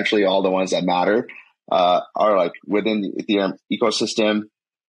essentially all the ones that matter are like within the Ethereum ecosystem.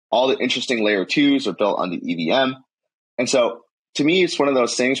 all the interesting layer twos are built on the EVM. And so to me, it's one of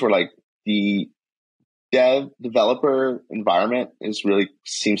those things where like the developer environment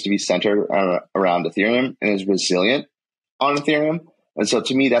seems to be centered around Ethereum and is resilient on Ethereum. And so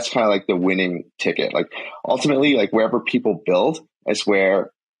to me, that's kind of like the winning ticket. Like ultimately, like wherever people build is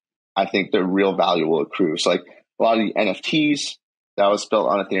where I think the real value will accrue. So like a lot of the NFTs that was built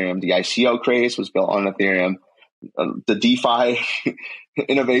on Ethereum, the ICO craze was built on Ethereum, the DeFi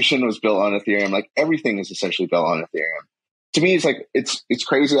innovation was built on Ethereum. Like everything is essentially built on Ethereum. To me, it's like it's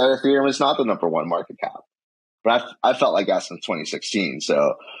crazy that Ethereum is not the number one market cap. But I felt like that since 2016.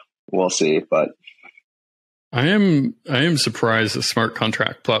 So we'll see. But I am surprised the smart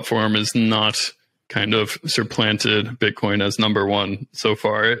contract platform is not kind of supplanted Bitcoin as number one so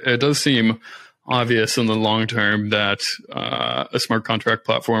far. It does seem obvious in the long term that a smart contract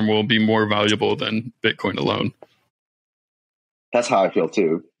platform will be more valuable than Bitcoin alone. That's how I feel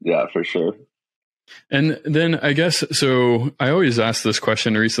too. Yeah, for sure. And then I guess, so I always ask this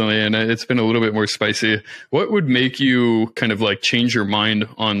question recently, and it's been a little bit more spicy. What would make you kind of like change your mind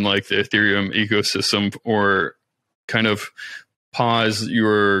on like the Ethereum ecosystem, or kind of pause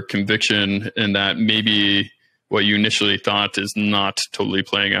your conviction in that maybe what you initially thought is not totally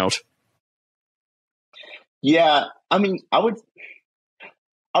playing out? Yeah, I mean, I would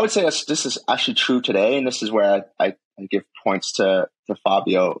say this is actually true today, and this is where I give points to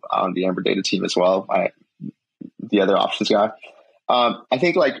Fabio on the AmberData team as well, the other options guy. I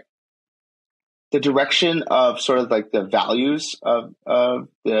think like the direction of sort of like the values of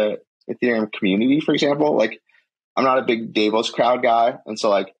the Ethereum community, for example, like I'm not a big Davos crowd guy, and so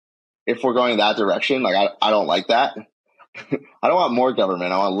like if we're going that direction, like I don't like that. I don't want more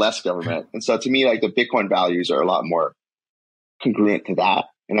government. I want less government. And so to me, like the Bitcoin values are a lot more congruent to that.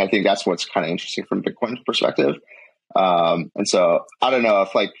 And I think that's what's kind of interesting from Bitcoin's perspective. And so I don't know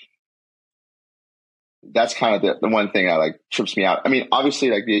if like that's kind of the one thing that like trips me out. I mean,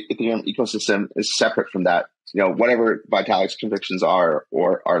 obviously like the Ethereum ecosystem is separate from that, you know, whatever Vitalik's convictions are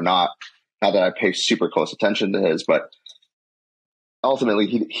or are not that I pay super close attention to his, but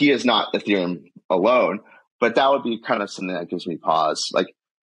ultimately he is not Ethereum alone. But that would be kind of something that gives me pause. Like,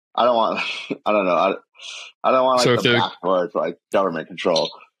 I don't want, I don't know. I don't want like the backdoor for like government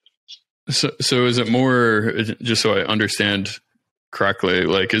control. So is it more, just so I understand correctly,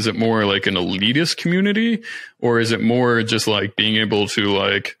 like, is it more like an elitist community, or is it more just like being able to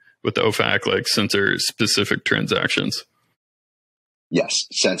like with the OFAC, like censor specific transactions? Yes.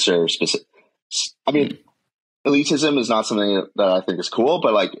 Censor specific. I mean, elitism is not something that I think is cool,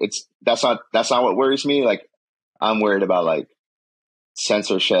 but like that's not what worries me. Like I'm worried about like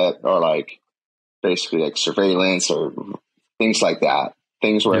censorship or like basically like surveillance or things like that.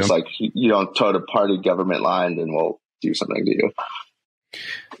 Things where it's like you don't toe the party government line and we'll do something to you.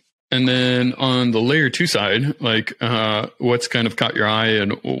 And then on the layer 2 side, like what's kind of caught your eye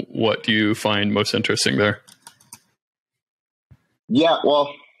and what do you find most interesting there? Yeah,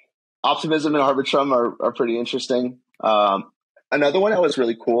 well, Optimism and Arbitrum are pretty interesting. Another one that was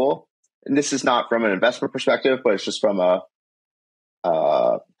really cool, and this is not from an investment perspective, but it's just from a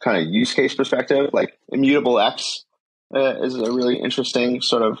kind of use case perspective. Like Immutable X is a really interesting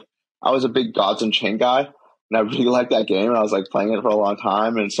sort of. I was a big Gods and Chain guy, and I really liked that game, and I was like playing it for a long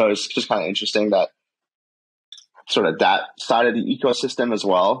time, and so it's just kind of interesting that sort of that side of the ecosystem as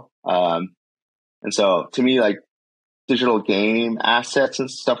well. And so to me, like digital game assets and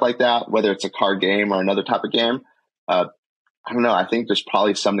stuff like that, whether it's a card game or another type of game, I don't know. I think there's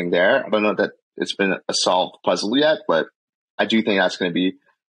probably something there. I don't know that it's been a solved puzzle yet, but I do think that's going to be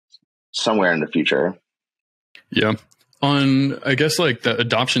somewhere in the future. Yeah. On, I guess, like the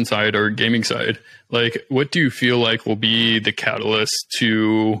adoption side or gaming side, like what do you feel like will be the catalyst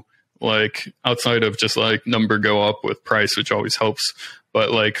to, like, outside of just like number go up with price, which always helps,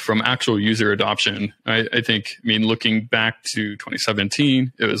 but like from actual user adoption? I think, I mean, looking back to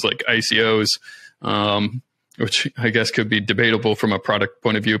 2017, it was like ICOs, which I guess could be debatable from a product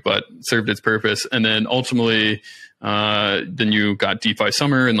point of view, but served its purpose. And then ultimately, then you got DeFi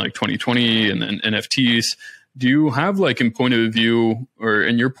Summer in like 2020 and then NFTs. Do you have like in point of view, or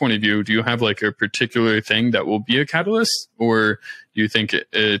in your point of view, do you have like a particular thing that will be a catalyst, or do you think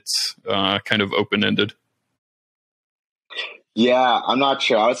it's kind of open-ended? Yeah, I'm not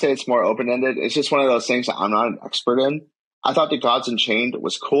sure. I would say it's more open-ended. It's just one of those things that I'm not an expert in. I thought the Gods Unchained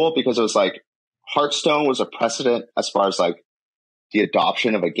was cool because it was like Hearthstone was a precedent as far as like the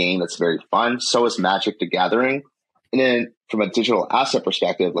adoption of a game that's very fun. So is Magic the Gathering. And then from a digital asset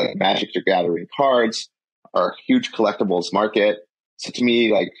perspective, like Magic the Gathering cards are a huge collectibles market. So to me,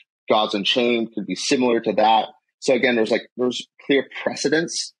 like Gods Unchained could be similar to that. So again, there's clear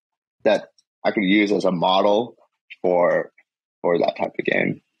precedence that I could use as a model for that type of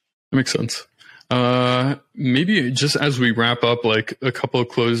game. That makes sense. Maybe just as we wrap up, like a couple of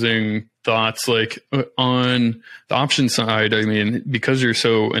closing thoughts, like on the option side, I mean, because you're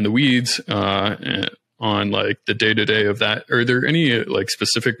so in the weeds, on like the day-to-day of that, are there any like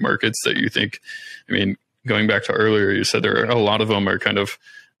specific markets that you think, I mean, going back to earlier, you said there are a lot of them are kind of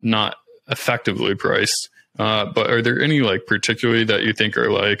not effectively priced, but are there any like particularly that you think are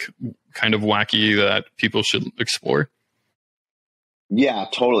like kind of wacky that people should explore? Yeah,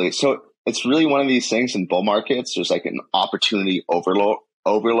 totally. So it's really one of these things in bull markets. There's like an opportunity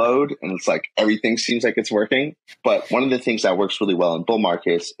overload, and it's like everything seems like it's working. But one of the things that works really well in bull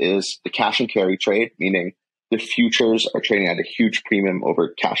markets is the cash and carry trade, meaning the futures are trading at a huge premium over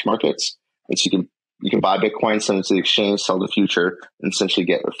cash markets. And so you can buy Bitcoin, send it to the exchange, sell the future, and essentially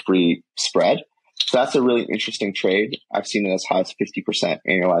get a free spread. So that's a really interesting trade. I've seen it as high as 50%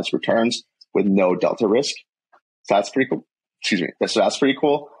 annualized returns with no delta risk. So that's pretty cool. Excuse me. So that's pretty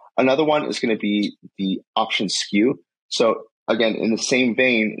cool. Another one is going to be the option skew. So again, in the same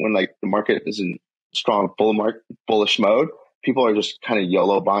vein, when like the market is in strong bullish mode, people are just kind of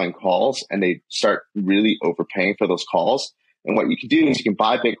YOLO buying calls, and they start really overpaying for those calls. And what you can do is you can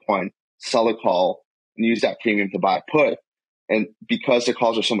buy Bitcoin, sell a call, and use that premium to buy a put. And because the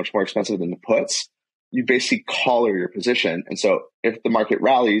calls are so much more expensive than the puts, you basically collar your position. And so if the market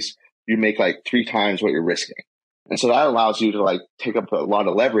rallies, you make like 3 times what you're risking. And so that allows you to like take up a lot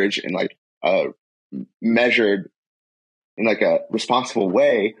of leverage in like measured in like a responsible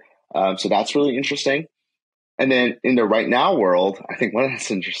way. So that's really interesting. And then in the right now world, I think one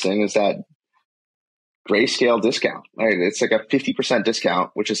that's interesting is that grayscale discount. Right? It's like a 50%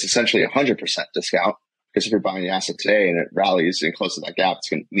 discount, which is essentially 100% discount. Because if you're buying the asset today and it rallies and closes that gap,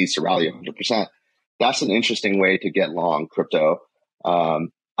 it needs to rally 100%. That's an interesting way to get long crypto.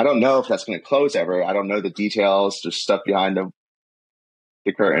 I don't know if that's going to close ever. I don't know the details. There's stuff behind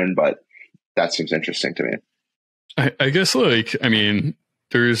the curtain, but that seems interesting to me. I guess, like, I mean,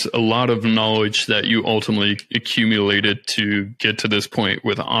 there's a lot of knowledge that you ultimately accumulated to get to this point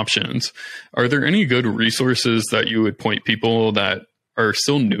with options. Are there any good resources that you would point people that are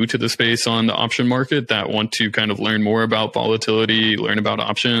still new to the space on the option market that want to kind of learn more about volatility, learn about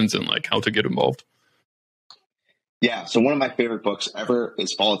options, and like how to get involved? Yeah. So one of my favorite books ever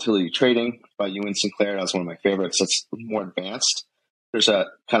is Volatility Trading by Ewan Sinclair. That's one of my favorites. That's more advanced. There's a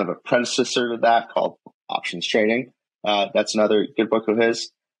kind of a predecessor to that called Options Trading. That's another good book of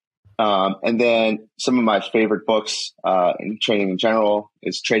his. And then some of my favorite books in trading in general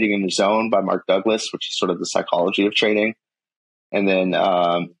is Trading in the Zone by Mark Douglas, which is sort of the psychology of trading. And then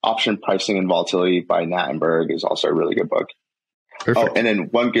Option Pricing and Volatility by Nat and Berg is also a really good book. Perfect. Oh, and then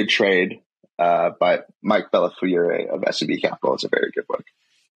One Good Trade by Mike Bellafiore of SEB Capital is a very good book.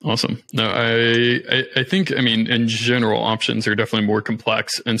 Awesome. No, I think, I mean, in general, options are definitely more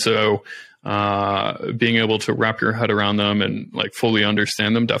complex. And so being able to wrap your head around them and like fully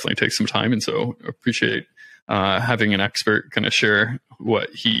understand them definitely takes some time. And so appreciate having an expert kind of share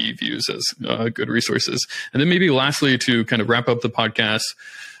what he views as good resources. And then maybe lastly, to kind of wrap up the podcast,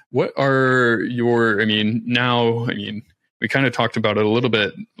 what are your, I mean, we kind of talked about it a little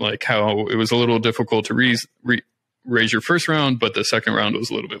bit, like how it was a little difficult to raise your first round, but the second round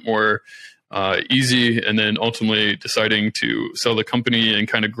was a little bit more easy. And then ultimately deciding to sell the company and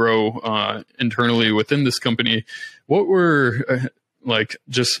kind of grow internally within this company. What were like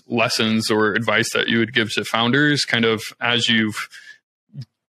just lessons or advice that you would give to founders kind of as you've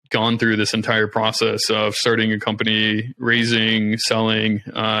gone through this entire process of starting a company, raising, selling,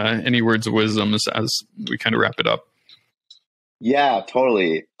 any words of wisdom as we kind of wrap it up? Yeah,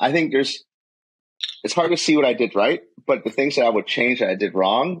 totally. I think it's hard to see what I did right, but the things that I would change that I did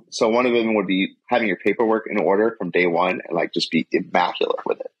wrong. So one of them would be having your paperwork in order from day one and like just be immaculate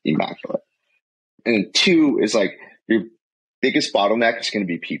with it, immaculate. And 2 is like your biggest bottleneck is going to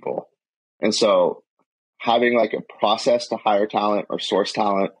be people. And so having like a process to hire talent or source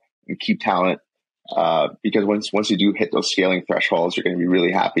talent and keep talent, because once you do hit those scaling thresholds, you're going to be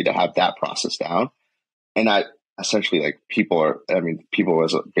really happy to have that process down. And essentially, like people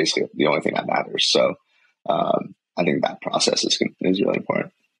is basically the only thing that matters. So I think that process is really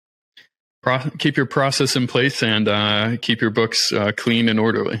important. Keep your process in place and keep your books clean and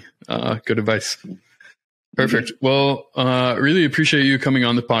orderly. Good advice. Perfect. Well, really appreciate you coming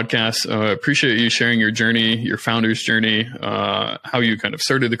on the podcast. Appreciate you sharing your journey, your founder's journey, how you kind of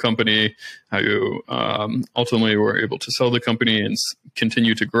started the company, how you ultimately were able to sell the company and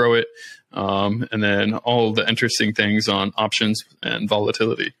continue to grow it. And then all the interesting things on options and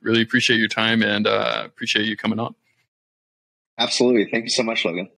volatility. Really appreciate your time and appreciate you coming on. Absolutely. Thank you so much, Logan.